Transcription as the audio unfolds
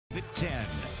10.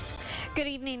 Good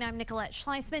evening, I'm Nicolette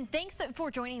Schleisman. Thanks for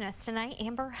joining us tonight.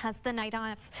 Amber has the night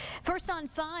off. First on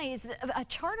 5's, a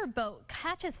charter boat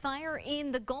catches fire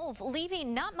in the Gulf,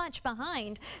 leaving not much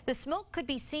behind. The smoke could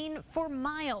be seen for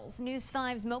miles. News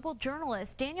 5's mobile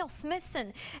journalist Daniel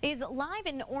Smithson is live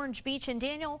in Orange Beach. And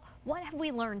Daniel, what have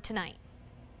we learned tonight?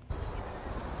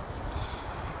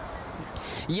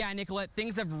 Yeah, Nicolette,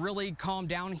 things have really calmed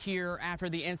down here after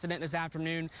the incident this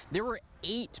afternoon. There were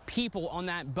 8 people on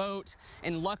that boat,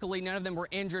 and luckily none of them were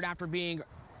injured after being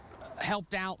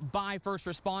helped out by first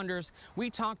responders.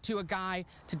 We talked to a guy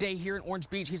today here in Orange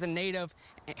Beach. He's a native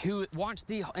who watched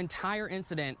the entire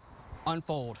incident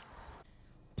unfold.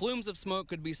 Plumes of smoke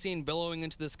could be seen billowing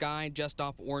into the sky just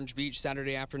off Orange Beach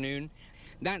Saturday afternoon.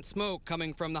 That smoke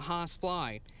coming from the Haas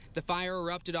Fly. The fire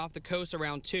erupted off the coast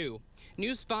around 2.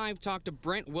 News 5 talked to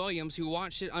Brent Williams, who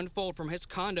watched it unfold from his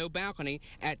condo balcony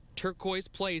at Turquoise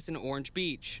Place in Orange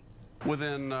Beach.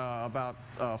 Within about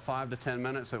 5 to 10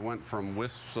 minutes, it went from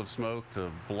wisps of smoke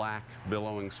to black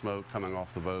billowing smoke coming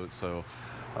off the boat. So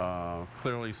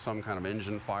clearly some kind of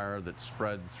engine fire that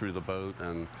spread through the boat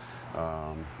and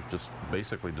just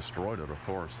basically destroyed it, of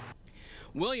course.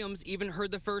 Williams even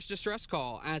heard the first distress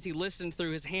call as he listened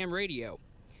through his ham radio.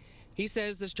 He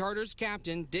says the charter's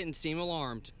captain didn't seem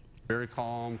alarmed. Very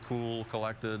calm, cool,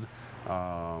 collected,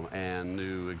 and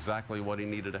knew exactly what he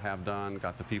needed to have done,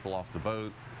 got the people off the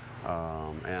boat,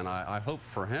 and I hope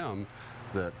for him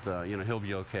that he'll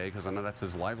be okay, because I know that's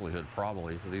his livelihood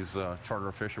probably. These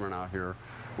charter fishermen out here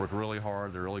work really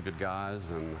hard, they're really good guys,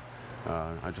 and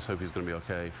I just hope he's going to be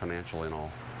okay financially and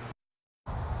all.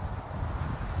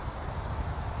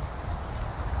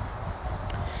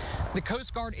 The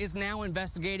Coast Guard is now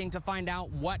investigating to find out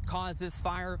what caused this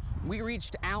fire. We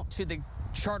reached out to the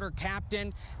charter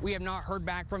captain. We have not heard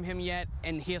back from him yet,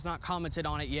 and he has not commented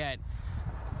on it yet.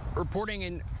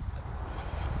 Reporting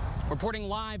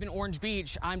live in Orange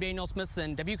Beach, I'm Daniel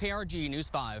Smithson, WKRG News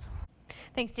 5.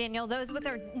 Thanks, Daniel. Those with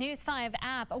our News 5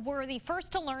 app were the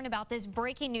first to learn about this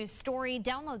breaking news story.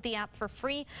 Download the app for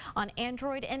free on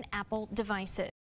Android and Apple devices.